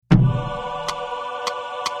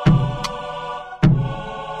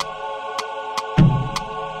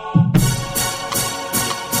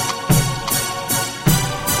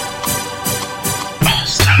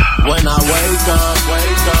wake up,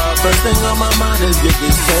 first thing on my mind is get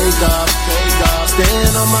this cake up.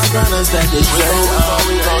 Staying on my grind and stack this straight up.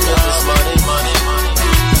 We gon' get this money.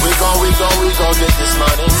 We gon' get this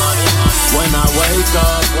money. When I wake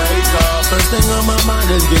up, first thing on my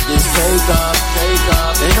mind is get this cake up.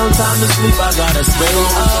 Ain't no time to sleep, I gotta stay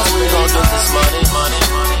up. We gon' get this money.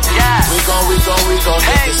 Yeah. We gon'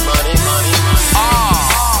 get this money.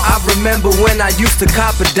 I remember when I used to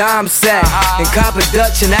cop a dime sack and cop a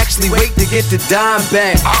Dutch and actually wait to get the dime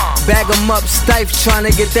back. Bag 'em up stiff trying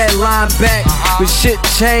to get that line back. But shit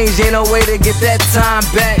changed, ain't no way to get that time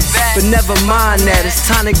back. But never mind that, it's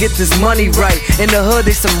time to get this money right. In the hood,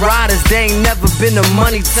 they some riders, they ain't never been a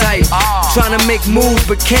money type. Trying to make moves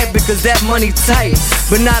but can't because that money tight.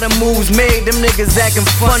 But now the moves made, them niggas acting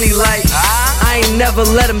funny like. I ain't never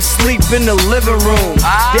let them sleep in the living room.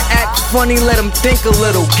 They act funny, let them think a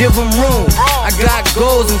little, give them room. I got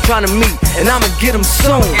goals I'm trying to meet, and I'ma get them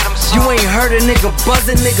soon. You ain't heard a nigga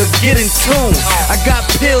buzzing, nigga, get in tune. I got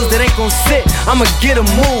pills that ain't gon' sit, I'ma get them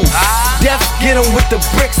moved. Death get them with the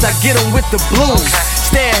bricks, I get them with the blues.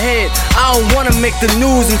 Stay ahead, I don't wanna make the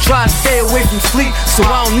news and try to stay away from sleep, so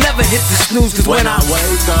I don't never hit the snooze. Cause when I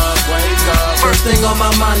wake up, first thing on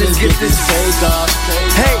my mind is get this cake up.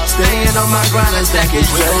 Hey, staying on my grind and stack it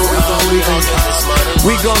straight up. We gon' get this money.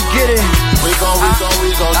 We gon' get it. We gon'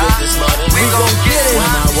 get this money. We gon' get it.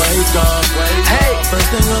 When I wake up, hey,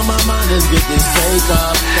 first thing on my mind is get this cake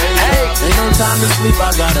up. Hey, ain't no time to sleep,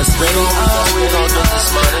 I gotta stay up. We gon' get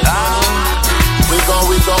this money. We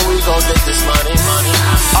gon' get this money.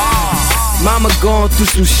 Mama going through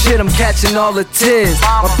some shit, I'm catching all the tears.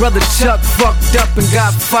 My brother Chuck fucked up and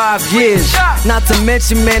got 5 years. Not to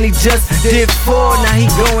mention, man, he just did 4. Now he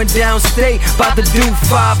going downstate, about to do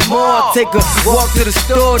 5 more. Take a walk to the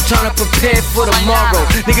store, trying to prepare for tomorrow.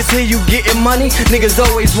 Niggas hear you getting money, niggas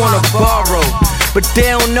always wanna borrow. But they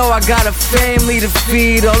don't know I got a family to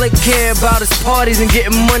feed. All they care about is parties and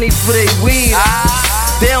getting money for their weed.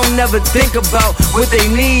 They don't never think about what they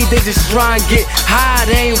need, they just try and get high.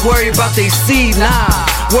 They ain't worried about they seed, nah.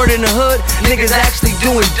 Word in the hood, niggas actually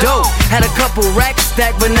doing dope. Had a couple racks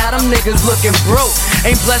stacked, but now them niggas looking broke.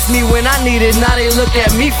 Ain't blessed me when I needed, now they look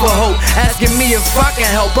at me for hope. Asking me if I can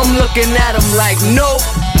help, I'm looking at them like nope.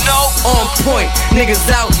 On point, niggas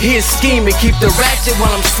out here scheming. Keep the ratchet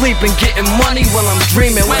while I'm sleeping, getting money while I'm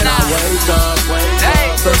dreaming. When I wake up,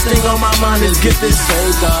 first thing on my mind is get this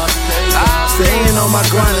cake up. Staying on my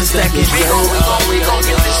grind and stacking straight up. We gon'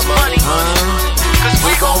 get this money. Cause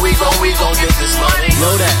we gon' get this money.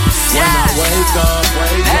 Know that. When I wake up,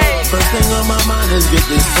 first thing on my mind is get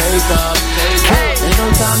this cake up. Ain't no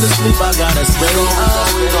time to sleep, I gotta stay up.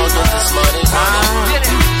 We gon' get this money.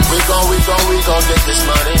 We gon' get this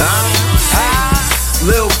money.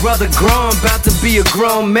 Lil' brother grown, about to be a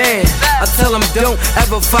grown man. I tell him don't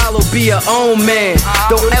ever follow, be your own man.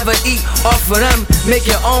 Don't ever eat off of them, make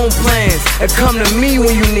your own plans. And come to me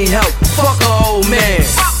when you need help, fuck a old man.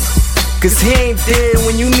 Cause he ain't there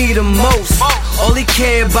when you need him most. All he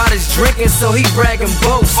care about is drinking, so he bragging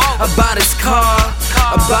boast about his car,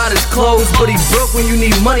 about his clothes. But he broke when you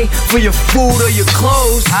need money for your food or your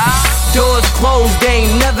clothes. Doors closed, they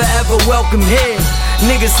ain't never ever welcome here.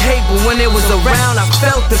 Niggas hate, but when it was around, I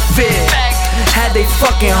felt the fear. Had they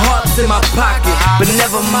fucking hearts in my pocket, but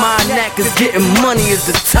never mind that, cause getting money is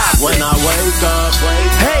the top. When I wake up,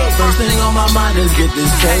 hey, first thing on my mind is get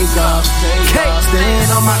this cake up.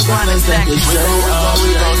 Staying on my grind and stack it straight up.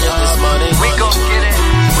 We gon' get this money. We gon' get it.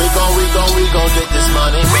 We gon' get this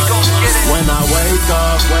money. We gon' get it. When I wake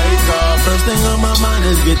up, first thing on my mind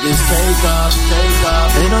is get this cake up.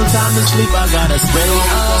 Ain't no time to sleep, I gotta stay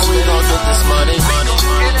up. We gon' get this money.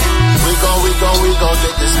 We gon'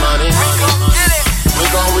 get this money.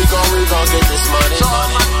 We gon' get this money.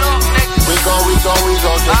 We gon' get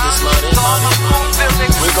this money.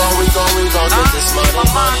 We gon' get this money.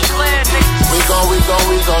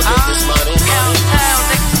 We gon' get this money.